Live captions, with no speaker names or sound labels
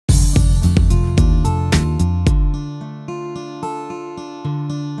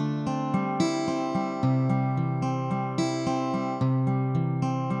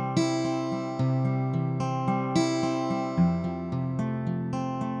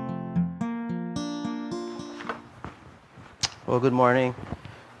Well, good morning.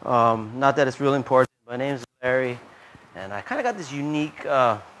 Not that it's real important. My name is Larry, and I kind of got this unique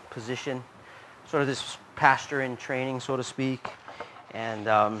position, sort of this pastor in training, so to speak. And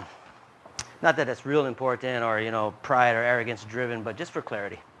not that it's real important or, pride or arrogance driven, but just for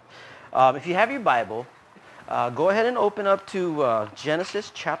clarity. If you have your Bible, go ahead and open up to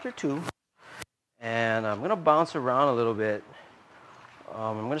Genesis chapter 2. And I'm going to bounce around a little bit.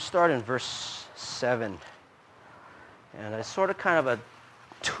 I'm going to start in verse 7. And it's sort of kind of a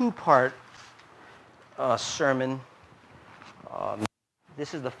two-part sermon.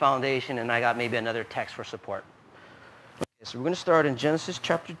 This is the foundation, and I got maybe another text for support. Okay, so we're going to start in Genesis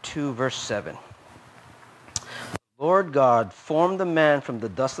chapter 2, verse 7. The Lord God formed the man from the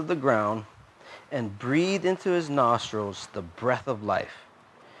dust of the ground and breathed into his nostrils the breath of life.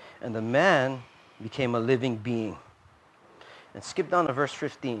 And the man became a living being. And skip down to verse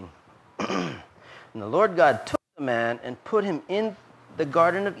 15. And the Lord God took the man and put him in the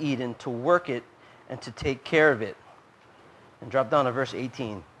Garden of Eden to work it and to take care of it. And drop down to verse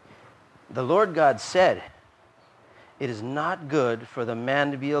 18. The Lord God said, "It is not good for the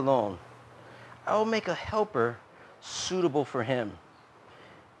man to be alone. I will make a helper suitable for him."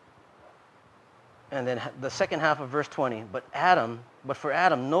 And then the second half of verse 20. But for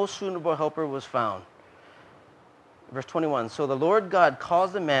Adam, no suitable helper was found. Verse 21, so the Lord God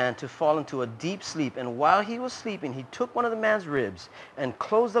caused the man to fall into a deep sleep, and while he was sleeping, he took one of the man's ribs and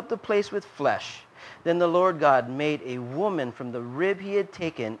closed up the place with flesh. Then the Lord God made a woman from the rib he had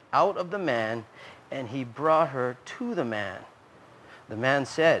taken out of the man, and he brought her to the man. The man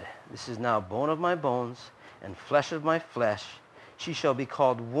said, "This is now bone of my bones and flesh of my flesh. She shall be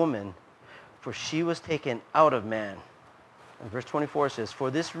called woman, for she was taken out of man." And verse 24 says,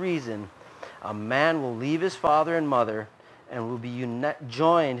 "For this reason, a man will leave his father and mother and will be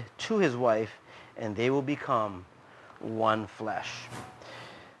joined to his wife, and they will become one flesh."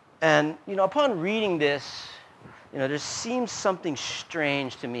 And, upon reading this, there seems something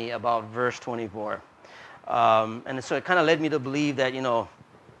strange to me about verse 24. And so it kind of led me to believe that,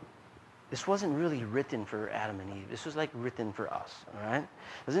 this wasn't really written for Adam and Eve. This was like written for us, all right?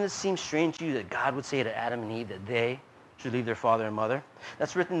 Doesn't it seem strange to you that God would say to Adam and Eve that they should leave their father and mother?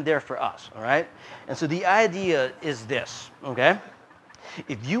 That's written there for us, all right? And so the idea is this, okay?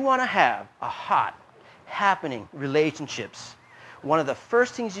 If you want to have a hot, happening relationships, one of the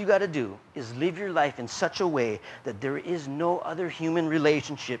first things you got to do is live your life in such a way that there is no other human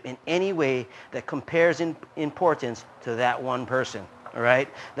relationship in any way that compares in importance to that one person, all right?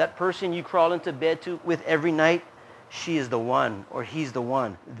 That person you crawl into bed with every night, she is the one, or he's the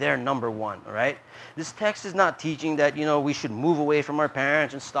one. They're number one, all right? This text is not teaching that, we should move away from our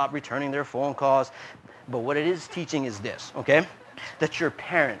parents and stop returning their phone calls. But what it is teaching is this, okay? That your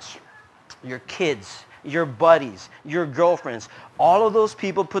parents, your kids, your buddies, your girlfriends, all of those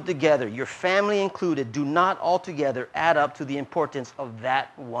people put together, your family included, do not altogether add up to the importance of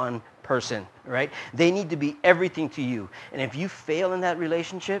that one person, right? They need to be everything to you. And if you fail in that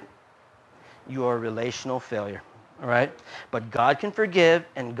relationship, you are a relational failure. All right? But God can forgive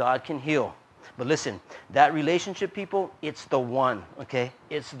and God can heal. But listen, that relationship, people, it's the one, okay?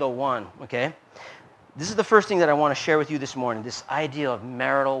 It's the one, okay? This is the first thing that I want to share with you this morning, this idea of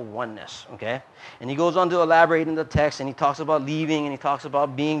marital oneness, okay? And he goes on to elaborate in the text, and he talks about leaving, and he talks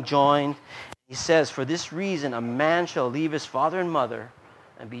about being joined. He says, "For this reason, a man shall leave his father and mother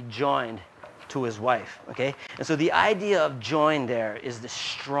and be joined to his wife," okay? And so the idea of joined there is the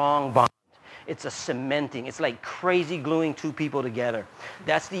strong bond. It's a cementing. It's like crazy gluing two people together.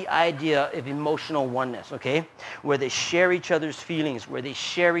 That's the idea of emotional oneness, okay? Where they share each other's feelings, where they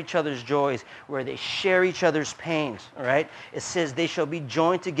share each other's joys, where they share each other's pains, all right? It says they shall be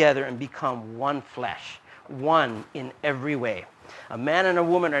joined together and become one flesh, one in every way. A man and a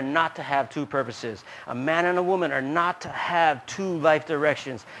woman are not to have two purposes. A man and a woman are not to have two life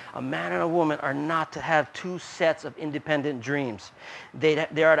directions. A man and a woman are not to have two sets of independent dreams. They're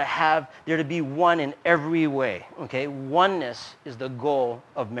to be one in every way. Okay, oneness is the goal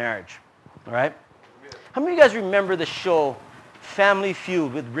of marriage. All right. How many of you guys remember the show Family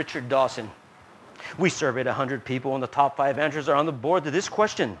Feud with Richard Dawson? We surveyed 100 people, and the top 5 answers are on the board to this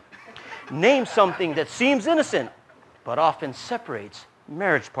question: name something that seems innocent but often separates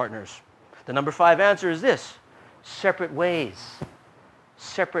marriage partners. The number 5 answer is this: separate ways.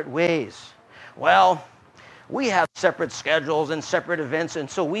 Separate ways. Well, we have separate schedules and separate events, and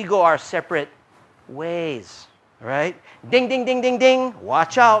so we go our separate ways, right? Ding, ding, ding, ding, ding.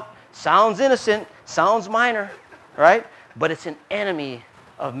 Watch out. Sounds innocent, sounds minor, right? But it's an enemy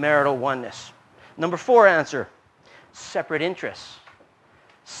of marital oneness. Number 4 answer: separate interests.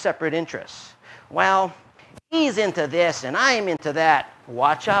 Separate interests. Well, He's into this and I am into that.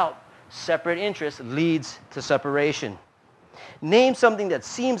 Watch out. Separate interest leads to separation. Name something that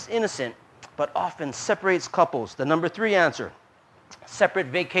seems innocent but often separates couples. The number 3 answer, separate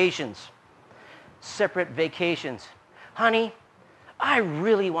vacations. Separate vacations. Honey, I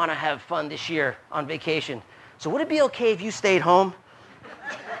really want to have fun this year on vacation. So would it be okay if you stayed home?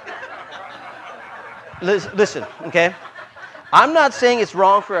 Listen, okay? I'm not saying it's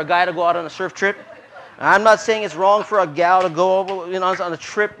wrong for a guy to go out on a surf trip. I'm not saying it's wrong for a gal to go over, on a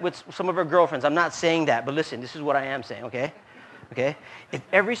trip with some of her girlfriends. I'm not saying that. But listen, this is what I am saying, okay? Okay? If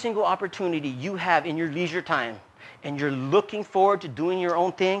every single opportunity you have in your leisure time and you're looking forward to doing your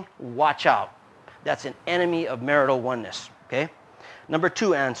own thing, watch out. That's an enemy of marital oneness, okay? Number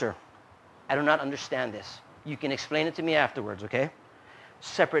 2 answer, I do not understand this. You can explain it to me afterwards, okay?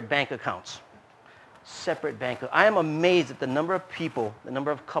 Separate bank accounts. Separate bank accounts. I am amazed at the number of people, the number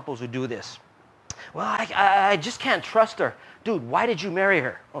of couples who do this. Well, I just can't trust her. Dude, why did you marry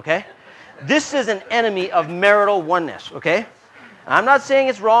her, okay? This is an enemy of marital oneness, okay? I'm not saying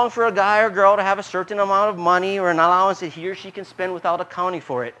it's wrong for a guy or girl to have a certain amount of money or an allowance that he or she can spend without accounting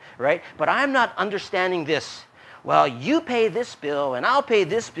for it, right? But I'm not understanding this. Well, you pay this bill and I'll pay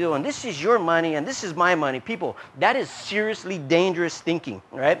this bill and this is your money and this is my money. People, that is seriously dangerous thinking,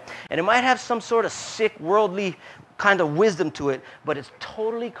 right? And it might have some sort of sick, worldly kind of wisdom to it, but it's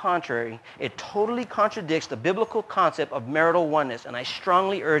totally contrary. It totally contradicts the biblical concept of marital oneness, and I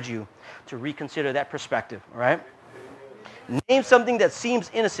strongly urge you to reconsider that perspective, all right? Name something that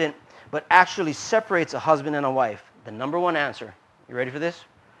seems innocent, but actually separates a husband and a wife. The number 1 answer, you ready for this?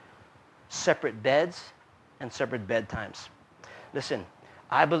 Separate beds and separate bedtimes. Listen,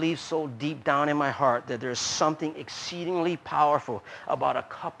 I believe so deep down in my heart that there's something exceedingly powerful about a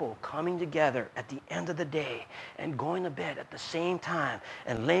couple coming together at the end of the day and going to bed at the same time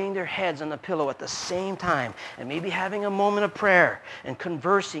and laying their heads on the pillow at the same time and maybe having a moment of prayer and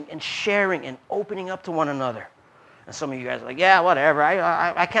conversing and sharing and opening up to one another. And some of you guys are like, yeah, whatever.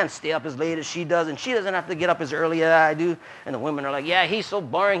 I can't stay up as late as she does, and she doesn't have to get up as early as I do. And the women are like, yeah, he's so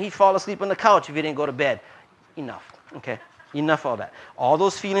boring. He'd fall asleep on the couch if he didn't go to bed. Enough, okay? Enough all that. All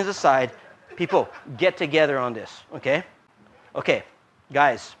those feelings aside, people, get together on this, okay? Okay,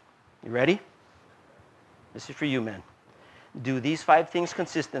 guys, you ready? This is for you, man. Do these 5 things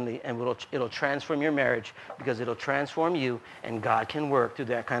consistently, and it'll transform your marriage, because it'll transform you, and God can work through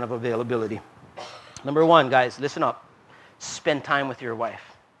that kind of availability. Number 1, guys, listen up. Spend time with your wife.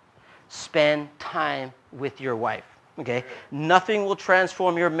 Spend time with your wife, okay? Nothing will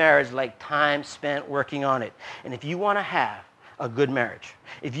transform your marriage like time spent working on it. And if you want to have a good marriage,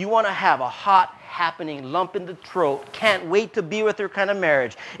 if you want to have a hot, happening, lump in the throat, can't wait to be with her kind of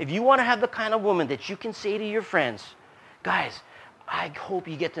marriage, if you want to have the kind of woman that you can say to your friends, guys, I hope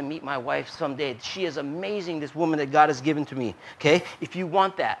you get to meet my wife someday. She is amazing, this woman that God has given to me, okay? If you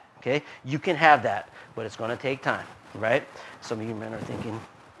want that, okay, you can have that, but it's going to take time, right? Some of you men are thinking,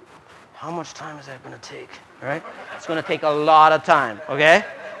 how much time is that going to take, right? It's going to take a lot of time, okay?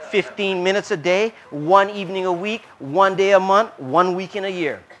 15 minutes a day, 1 evening a week, 1 day a month, 1 week in a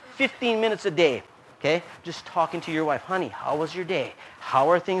year. 15 minutes a day, okay? Just talking to your wife. Honey, how was your day? How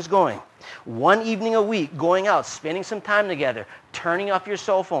are things going? 1 evening a week, going out, spending some time together, turning off your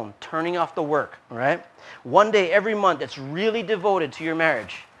cell phone, turning off the work, all right? 1 day every month that's really devoted to your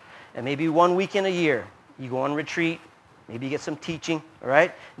marriage. And maybe 1 week in a year, you go on retreat, maybe you get some teaching, all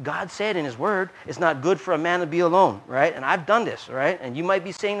right? God said in his word, it's not good for a man to be alone, right? And I've done this, all right? And you might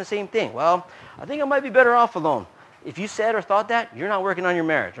be saying the same thing. Well, I think I might be better off alone. If you said or thought that, you're not working on your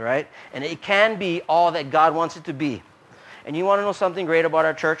marriage, all right? And it can be all that God wants it to be. And you want to know something great about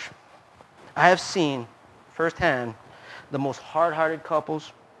our church? I have seen firsthand the most hard-hearted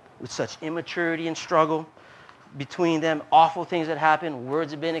couples with such immaturity and struggle between them, awful things that happen,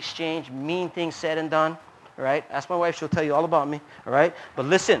 words have been exchanged, mean things said and done, all right? Ask my wife, she'll tell you all about me, all right? But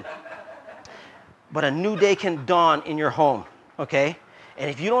listen, but a new day can dawn in your home, okay? And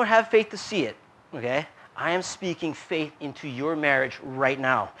if you don't have faith to see it, okay, I am speaking faith into your marriage right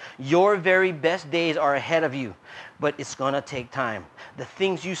now. Your very best days are ahead of you, but it's going to take time. The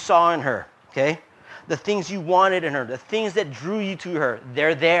things you saw in her, okay, the things you wanted in her, the things that drew you to her,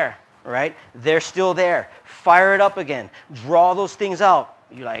 they're there. All right? They're still there. Fire it up again. Draw those things out.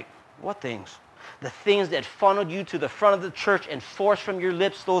 You're like, what things? The things that funneled you to the front of the church and forced from your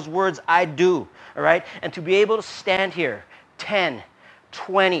lips those words, I do. All right? And to be able to stand here 10,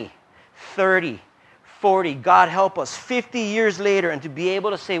 20, 30, 40, God help us, 50 years later, and to be able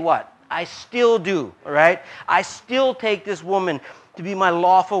to say what? I still do. All right? I still take this woman to be my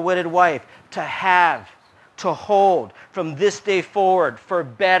lawful wedded wife, to have, to hold from this day forward, for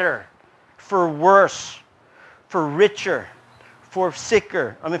better, for worse, for richer, for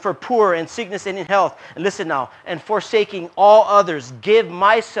sicker, for poor in sickness and in health. And listen now, and forsaking all others, give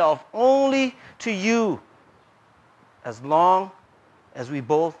myself only to you, as long as we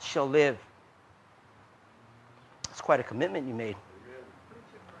both shall live. That's quite a commitment you made.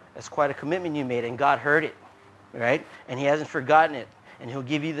 That's quite a commitment you made, and God heard it, right? And he hasn't forgotten it, and he'll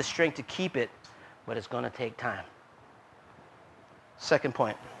give you the strength to keep it, but it's going to take time. Second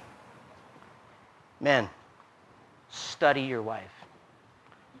point. Men, study your wife.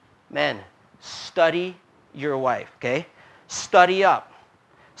 Men, study your wife, okay? Study up.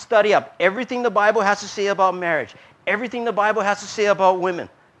 Study up. Everything the Bible has to say about marriage, everything the Bible has to say about women.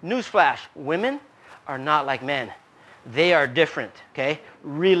 Newsflash, women are not like men. They are different, okay?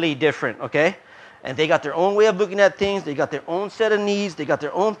 Really different, okay? And they got their own way of looking at things. They got their own set of needs. They got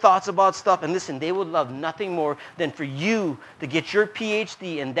their own thoughts about stuff. And listen, they would love nothing more than for you to get your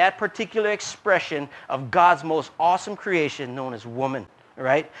PhD in that particular expression of God's most awesome creation known as woman, all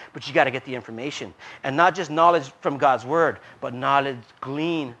right? But you got to get the information. And not just knowledge from God's word, but knowledge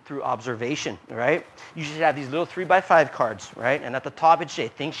gleaned through observation, all right? You should have these little 3x5 cards, right? And at the top it should say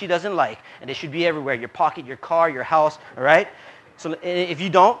things she doesn't like. And they should be everywhere, your pocket, your car, your house, all right? So if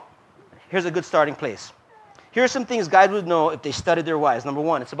you don't, here's a good starting place. Here are some things guys would know if they studied their wives. Number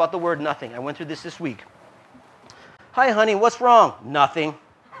one, it's about the word nothing. I went through this week. Hi, honey, what's wrong? Nothing.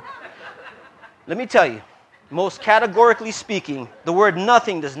 Let me tell you, most categorically speaking, the word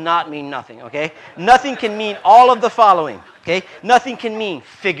nothing does not mean nothing, okay? Nothing can mean all of the following, okay? Nothing can mean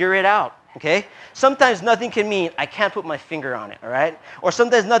figure it out, okay? Sometimes nothing can mean I can't put my finger on it, all right? Or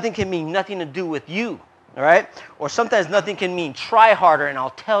sometimes nothing can mean nothing to do with you. All right? Or sometimes nothing can mean try harder and I'll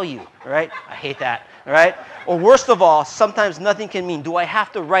tell you. All right? I hate that. All right? Or worst of all, sometimes nothing can mean do I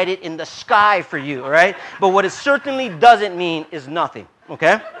have to write it in the sky for you. All right? But what it certainly doesn't mean is nothing.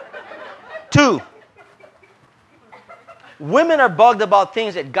 Okay? 2, women are bugged about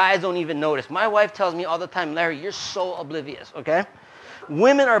things that guys don't even notice. My wife tells me all the time, Larry, you're so oblivious. Okay?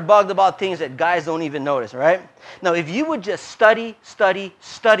 Women are bugged about things that guys don't even notice, right? Now, if you would just study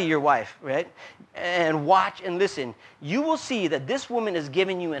your wife, right, and watch and listen, you will see that this woman is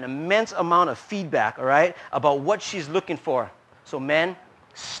giving you an immense amount of feedback, all right, about what she's looking for. So, men,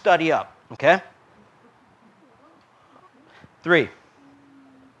 study up, okay? 3,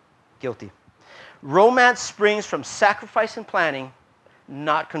 guilty. Romance springs from sacrifice and planning,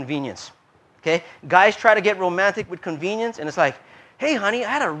 not convenience, okay? Guys try to get romantic with convenience, and it's like, hey, honey, I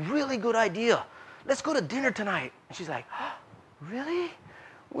had a really good idea. Let's go to dinner tonight. And she's like, oh, really?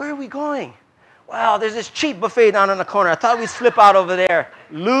 Where are we going? Well, there's this cheap buffet down in the corner. I thought we'd slip out over there.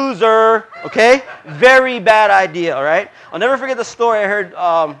 Loser, okay? Very bad idea, all right? I'll never forget the story I heard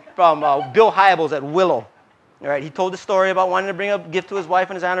from Bill Hybels at Willow. All right, he told the story about wanting to bring a gift to his wife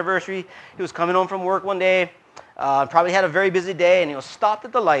on his anniversary. He was coming home from work one day, probably had a very busy day, and he was stopped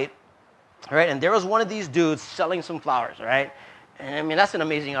at the light, all right? And there was one of these dudes selling some flowers, all right? And I mean, that's an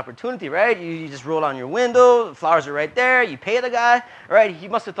amazing opportunity, right? You just roll down your window, the flowers are right there, you pay the guy, right? He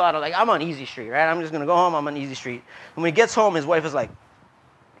must have thought, like, I'm on Easy Street, right? I'm just going to go home, I'm on Easy Street. And when he gets home, his wife is like,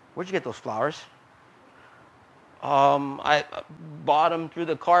 where'd you get those flowers? I bought them through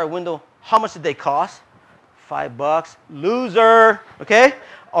the car window. How much did they cost? $5. Loser, okay?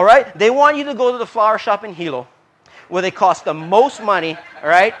 All right? They want you to go to the flower shop in Hilo, where they cost the most money, all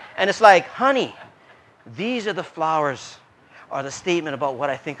right? And it's like, honey, these are the flowers, are the statement about what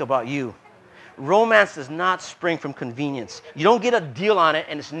I think about you. Romance does not spring from convenience. You don't get a deal on it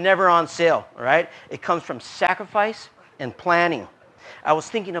and it's never on sale, all right? It comes from sacrifice and planning. I was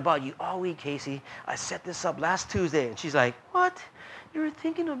thinking about you all week, Casey. I set this up last Tuesday. And she's like, what? You were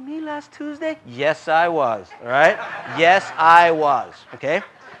thinking of me last Tuesday? Yes, I was, all right? Yes, I was, okay?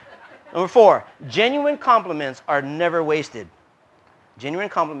 Number 4, genuine compliments are never wasted. Genuine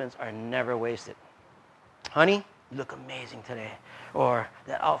compliments are never wasted. Honey, you look amazing today. Or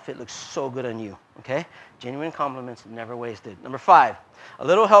that outfit looks so good on you, okay? Genuine compliments never wasted. Number 5, a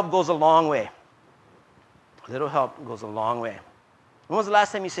little help goes a long way. A little help goes a long way. When was the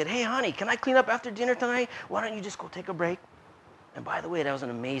last time you said, hey, honey, can I clean up after dinner tonight? Why don't you just go take a break? And by the way, that was an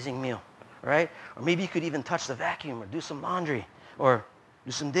amazing meal, right? Or maybe you could even touch the vacuum or do some laundry or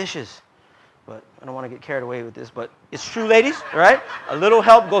do some dishes. But I don't want to get carried away with this, but it's true, ladies, right? A little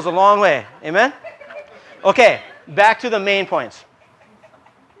help goes a long way. Amen? Okay, back to the main points.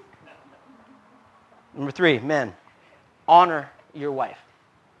 Number 3, men, honor your wife,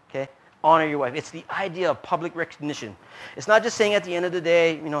 okay? Honor your wife. It's the idea of public recognition. It's not just saying at the end of the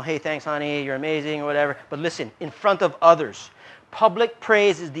day, you know, hey, thanks, honey, you're amazing or whatever. But listen, in front of others. Public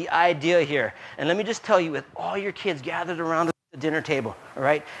praise is the idea here. And let me just tell you, with all your kids gathered around the dinner table, all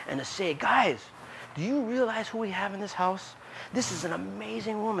right, and to say, guys, do you realize who we have in this house? This is an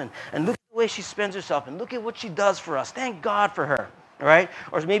amazing woman. And look at the way she spends herself. And look at what she does for us. Thank God for her. All right?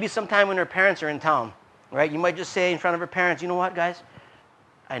 Or maybe sometime when her parents are in town. Right? You might just say in front of her parents, you know what, guys?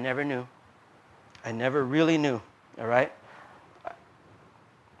 I never knew. I never really knew. All right?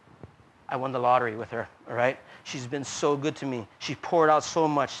 I won the lottery with her. All right? She's been so good to me. She poured out so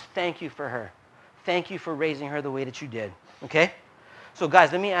much. Thank you for her. Thank you for raising her the way that you did. Okay? So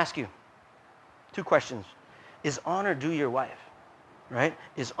guys, let me ask you 2 questions. Is honor due your wife? Right?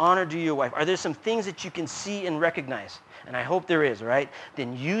 Is honor due your wife? Are there some things that you can see and recognize? And I hope there is, right?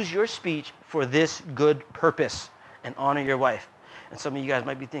 Then use your speech for this good purpose and honor your wife. And some of you guys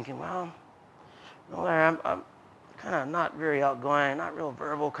might be thinking, well, no, Larry, I'm kind of not very outgoing, not real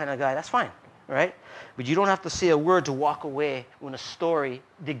verbal kind of guy. That's fine, right? But you don't have to say a word to walk away when a story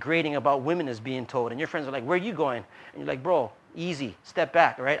degrading about women is being told. And your friends are like, where are you going? And you're like, bro, easy, step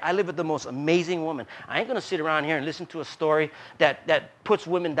back, all right? I live with the most amazing woman. I ain't going to sit around here and listen to a story that puts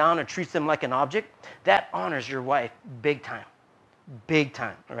women down or treats them like an object. That honors your wife big time,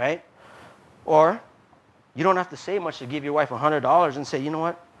 all right? Or you don't have to say much to give your wife $100 and say, you know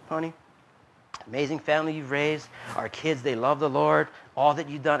what, honey? Amazing family you've raised. Our kids, they love the Lord. All that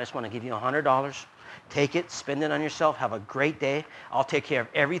you've done, I just want to give you $100. Take it, spend it on yourself. Have a great day. I'll take care of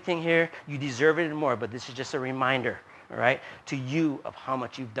everything here. You deserve it and more, but this is just a reminder, all right, to you of how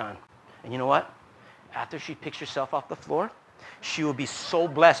much you've done. And you know what? After she picks herself off the floor, she will be so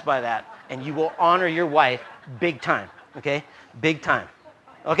blessed by that, and you will honor your wife big time, okay? Big time.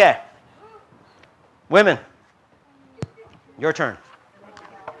 Okay. Women, your turn.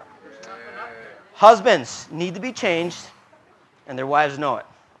 Husbands need to be changed, and their wives know it.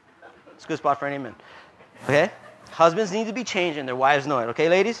 It's a good spot for an amen. Okay? Husbands need to be changed, and their wives know it. Okay,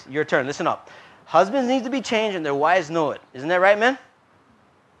 ladies? Your turn. Listen up. Husbands need to be changed, and their wives know it. Isn't that right, men?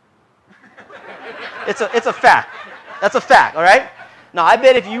 It's a fact. That's a fact, all right? Now, I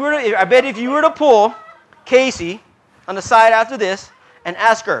bet if you were to pull Casey on the side after this and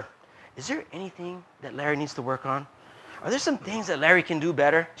ask her, is there anything that Larry needs to work on? Are there some things that Larry can do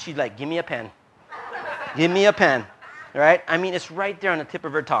better? She'd like, give me a pen. Give me a pen, right? I mean, it's right there on the tip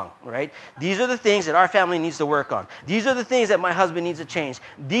of her tongue, right? These are the things that our family needs to work on. These are the things that my husband needs to change.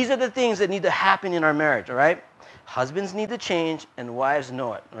 These are the things that need to happen in our marriage, all right? Husbands need to change, and wives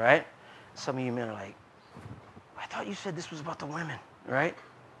know it, all right? Some of you men are like, I thought you said this was about the women, right?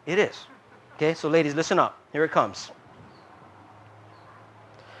 It is. Okay, so ladies, listen up. Here it comes.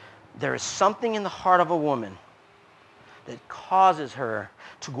 There is something in the heart of a woman that causes her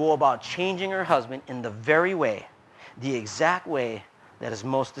to go about changing her husband in the very way, the exact way that is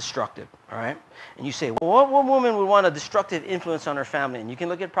most destructive, all right? And you say, well, what woman would want a destructive influence on her family? And you can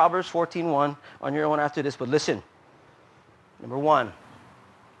look at Proverbs 14:1 on your own after this, but listen. Number 1,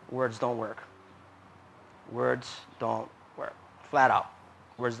 words don't work. Words don't work. Flat out.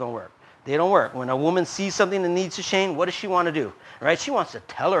 Words don't work. They don't work. When a woman sees something that needs to change, what does she want to do? Right? She wants to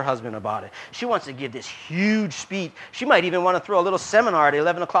tell her husband about it. She wants to give this huge speech. She might even want to throw a little seminar at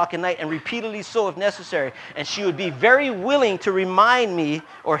 11 o'clock at night, and repeatedly so if necessary. And she would be very willing to remind me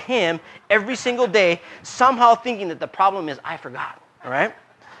or him every single day, somehow thinking that the problem is I forgot. All right?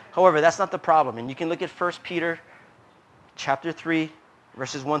 However, that's not the problem. And you can look at 1 Peter chapter 3,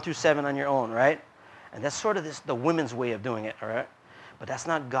 verses 1 through 7 on your own, right? And that's sort of the women's way of doing it, all right? But that's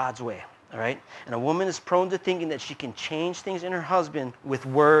not God's way, all right? And a woman is prone to thinking that she can change things in her husband with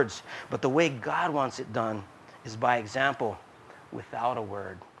words. But the way God wants it done is by example, without a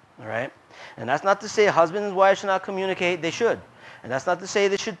word, all right? And that's not to say husband and wife should not communicate. They should. And that's not to say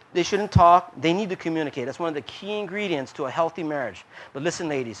they shouldn't talk. They need to communicate. That's one of the key ingredients to a healthy marriage. But listen,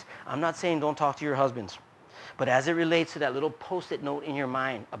 ladies, I'm not saying don't talk to your husbands. But as it relates to that little Post-it note in your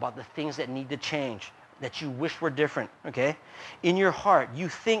mind about the things that need to change, that you wish were different, okay? In your heart, you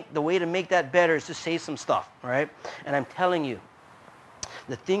think the way to make that better is to say some stuff, all right? And I'm telling you,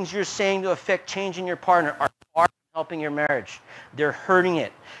 the things you're saying to affect change in your partner are far from helping your marriage. They're hurting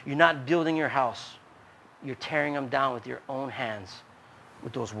it. You're not building your house. You're tearing them down with your own hands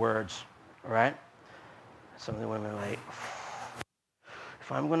with those words, all right? Some of the women are like,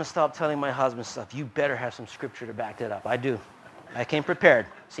 if I'm going to stop telling my husband stuff, you better have some scripture to back that up. I do. I came prepared.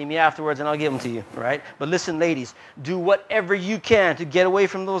 See me afterwards and I'll give them to you, right? But listen, ladies, do whatever you can to get away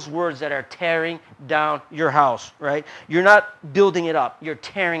from those words that are tearing down your house, right? You're not building it up. You're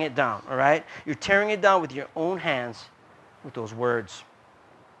tearing it down, all right? You're tearing it down with your own hands with those words.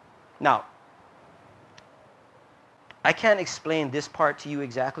 Now, I can't explain this part to you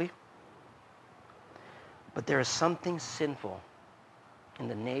exactly, but there is something sinful in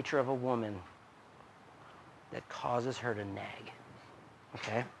the nature of a woman that causes her to nag.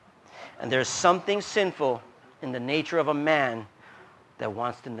 Okay? And there's something sinful in the nature of a man that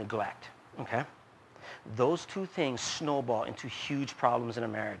wants to neglect. Okay? Those two things snowball into huge problems in a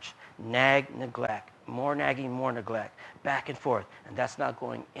marriage. Nag, neglect. More nagging, more neglect. Back and forth. And that's not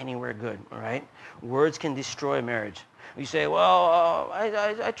going anywhere good. All right? Words can destroy a marriage. You say, well,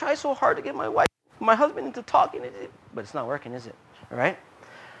 I try so hard to get my husband into talking. But it's not working, is it? All right?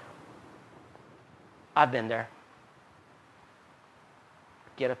 I've been there.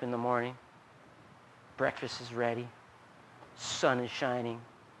 Get up in the morning. Breakfast is ready. Sun is shining.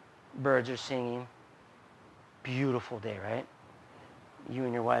 Birds are singing. Beautiful day, right? You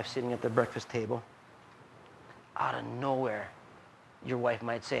and your wife sitting at the breakfast table. Out of nowhere, your wife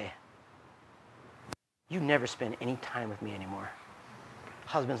might say, you never spend any time with me anymore.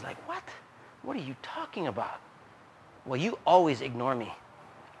 Husband's like, what? What are you talking about? Well, you always ignore me.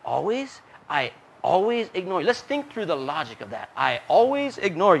 Always? I always ignore you. Let's think through the logic of that. I always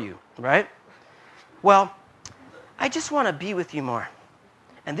ignore you, right? Well, I just want to be with you more.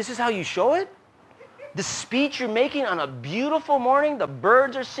 And this is how you show it? The speech you're making on a beautiful morning, the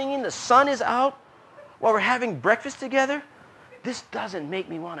birds are singing, the sun is out, while we're having breakfast together, this doesn't make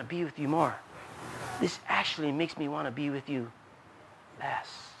me want to be with you more. This actually makes me want to be with you less.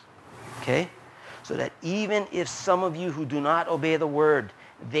 Okay? So that even if some of you who do not obey the word,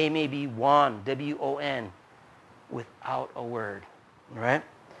 they may be won, W-O-N, without a word. All right?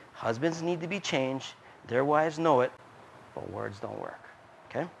 Husbands need to be changed. Their wives know it, but words don't work.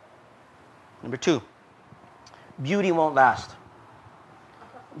 Okay? Number 2, beauty won't last.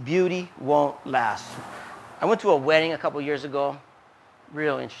 Beauty won't last. I went to a wedding a couple years ago.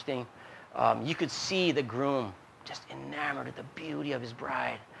 Real interesting. You could see the groom just enamored with the beauty of his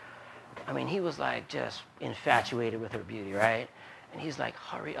bride. I mean, he was like just infatuated with her beauty, right? And he's like,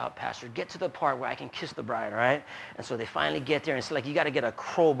 hurry up, Pastor. Get to the part where I can kiss the bride, right? And so they finally get there, and it's like you got to get a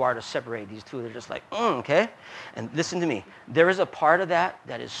crowbar to separate these two. They're just like, okay? And listen to me. There is a part of that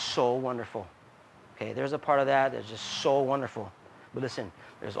that is so wonderful. Okay? There's a part of that that's just so wonderful. But listen,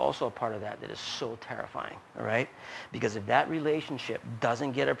 there's also a part of that that is so terrifying, all right? Because if that relationship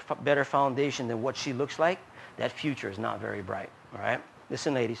doesn't get a better foundation than what she looks like, that future is not very bright, all right?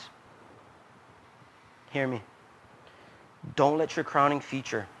 Listen, ladies. Hear me. Don't let your crowning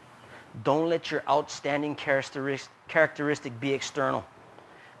feature, don't let your outstanding characteristic be external.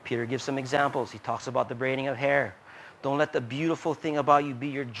 Peter gives some examples. He talks about the braiding of hair. Don't let the beautiful thing about you be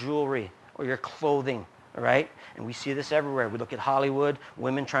your jewelry or your clothing, all right? And we see this everywhere. We look at Hollywood,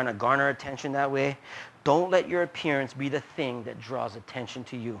 women trying to garner attention that way. Don't let your appearance be the thing that draws attention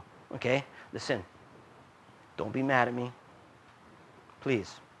to you, okay? Listen, don't be mad at me.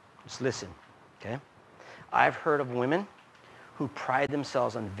 Please, just listen, okay? I've heard of women who pride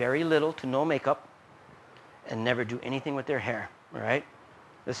themselves on very little to no makeup and never do anything with their hair, all right?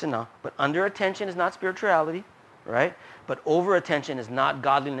 Listen now. But under attention is not spirituality, right? But over attention is not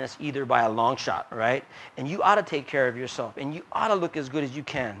godliness either by a long shot, all right? And you ought to take care of yourself, and you ought to look as good as you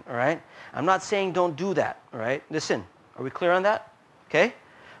can, all right? I'm not saying don't do that, all right? Listen, are we clear on that? Okay?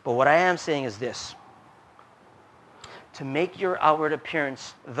 But what I am saying is this. To make your outward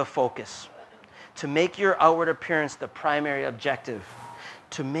appearance the focus, to make your outward appearance the primary objective,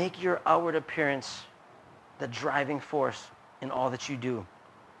 to make your outward appearance the driving force in all that you do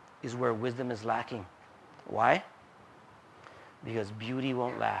is where wisdom is lacking. Why? Because beauty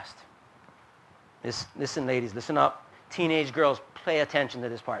won't last. Listen, ladies, listen up. Teenage girls, pay attention to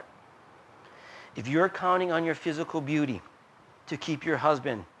this part. If you're counting on your physical beauty to keep your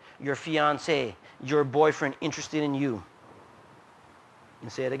husband, your fiancé, your boyfriend interested in you,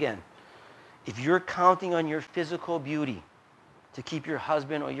 and say it again. If you're counting on your physical beauty to keep your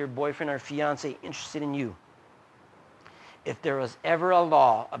husband or your boyfriend or fiancé interested in you, if there was ever a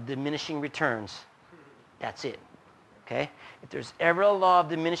law of diminishing returns, that's it. Okay? If there's ever a law of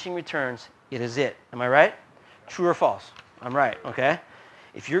diminishing returns, it is it. Am I right? True or false? I'm right. Okay?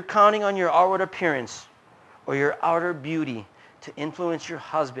 If you're counting on your outward appearance or your outer beauty to influence your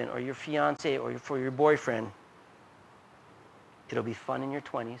husband or your fiancé or for your boyfriend, it'll be fun in your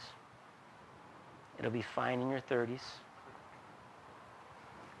 20s. It'll be fine in your 30s.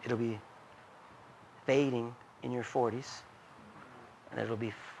 It'll be fading in your 40s. And it'll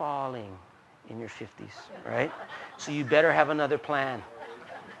be falling in your 50s, right? So you better have another plan.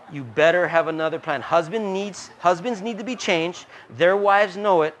 You better have another plan. Husbands need to be changed. Their wives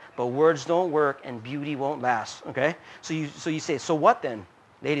know it, but words don't work and beauty won't last, okay? So you say, so what then?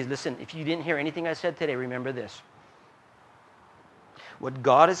 Ladies, listen, if you didn't hear anything I said today, remember this. What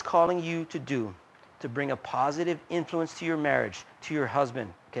God is calling you to do to bring a positive influence to your marriage, to your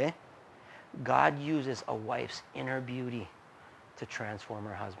husband, okay? God uses a wife's inner beauty to transform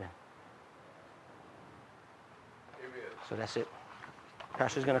her husband. So that's it.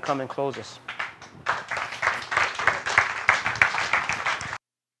 Pastor's going to come and close us.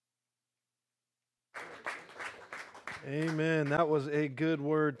 Amen. That was a good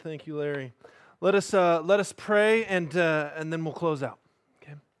word. Thank you, Larry. Let us pray, and then we'll close out.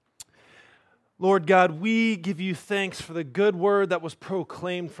 Okay. Lord God, we give you thanks for the good word that was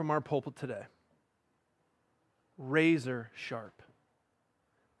proclaimed from our pulpit today. Razor sharp,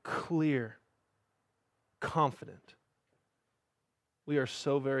 clear, confident. We are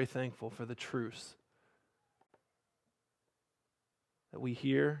so very thankful for the truths that we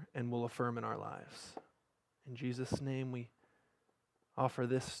hear and will affirm in our lives. In Jesus' name, we offer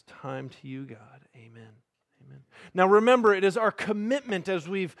this time to you, God. Amen. Amen. Now remember, it is our commitment as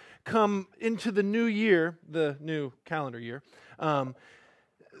we've come into the new year, the new calendar year,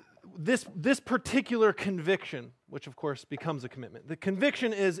 this particular conviction, which of course becomes a commitment. The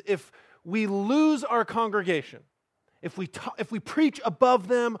conviction is if we lose our congregation, if we preach above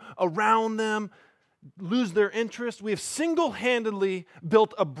them, around them, lose their interest, we have single-handedly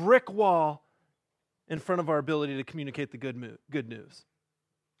built a brick wall in front of our ability to communicate the good news.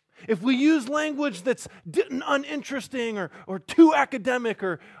 If we use language that's uninteresting or too academic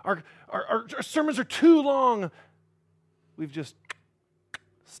or our sermons are too long, we've just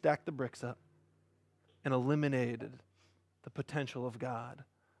stacked the bricks up and eliminated the potential of God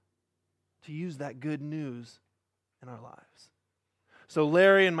to use that good news in our lives. So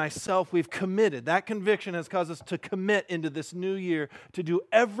Larry and myself, we've committed. That conviction has caused us to commit into this new year to do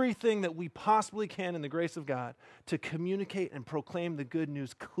everything that we possibly can in the grace of God to communicate and proclaim the good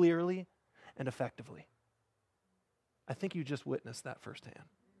news clearly and effectively. I think you just witnessed that firsthand.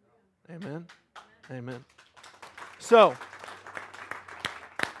 Amen? Amen. So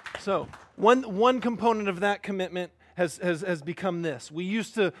one component of that commitment has become this. We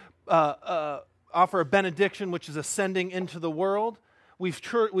used to offer a benediction, which is a sending into the world. We've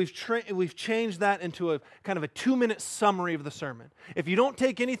changed that into a kind of a 2-minute summary of the sermon. If you don't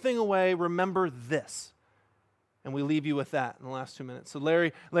take anything away, remember this. And we leave you with that in the last 2 minutes. So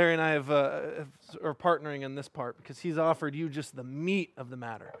Larry and I are partnering in this part because he's offered you just the meat of the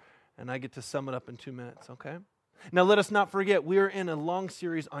matter. And I get to sum it up in 2 minutes, okay? Now let us not forget, we are in a long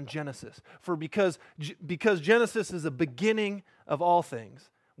series on Genesis. Because Genesis is the beginning of all things,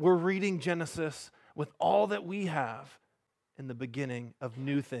 we're reading Genesis with all that we have in the beginning of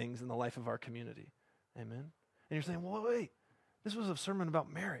new things in the life of our community. Amen? And you're saying, well, wait, this was a sermon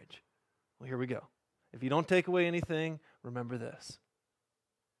about marriage. Well, here we go. If you don't take away anything, remember this.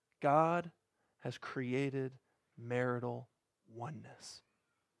 God has created marital oneness.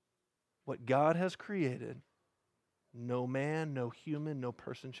 What God has created, no man, no human, no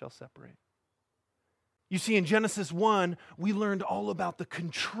person shall separate. You see, in Genesis 1, we learned all about the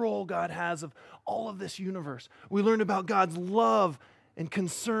control God has of all of this universe. We learned about God's love and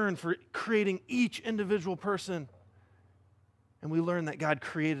concern for creating each individual person. And we learned that God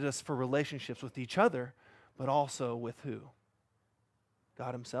created us for relationships with each other, but also with who?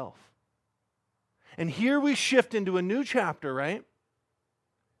 God himself. And here we shift into a new chapter, right?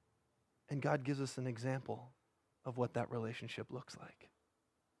 And God gives us an example of what that relationship looks like.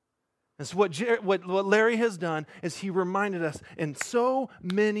 And so what Larry has done is he reminded us in so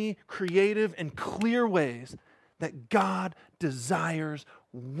many creative and clear ways that God desires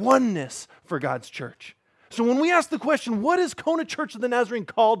oneness for God's church. So when we ask the question, what is Kona Church of the Nazarene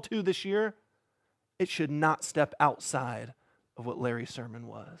called to this year? It should not step outside of what Larry's sermon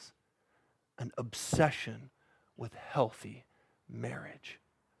was. An obsession with healthy marriage,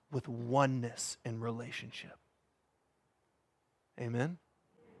 with oneness in relationship. Amen?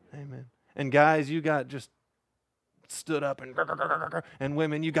 Amen. And guys, you got just stood up and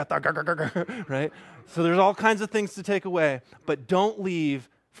women, you got the right? So there's all kinds of things to take away, but don't leave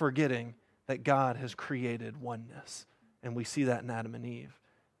forgetting that God has created oneness. And we see that in Adam and Eve.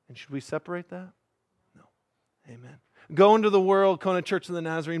 And should we separate that? No. Amen. Go into the world, Kona Church of the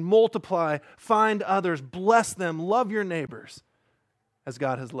Nazarene, multiply, find others, bless them, love your neighbors as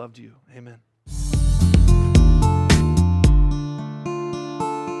God has loved you. Amen.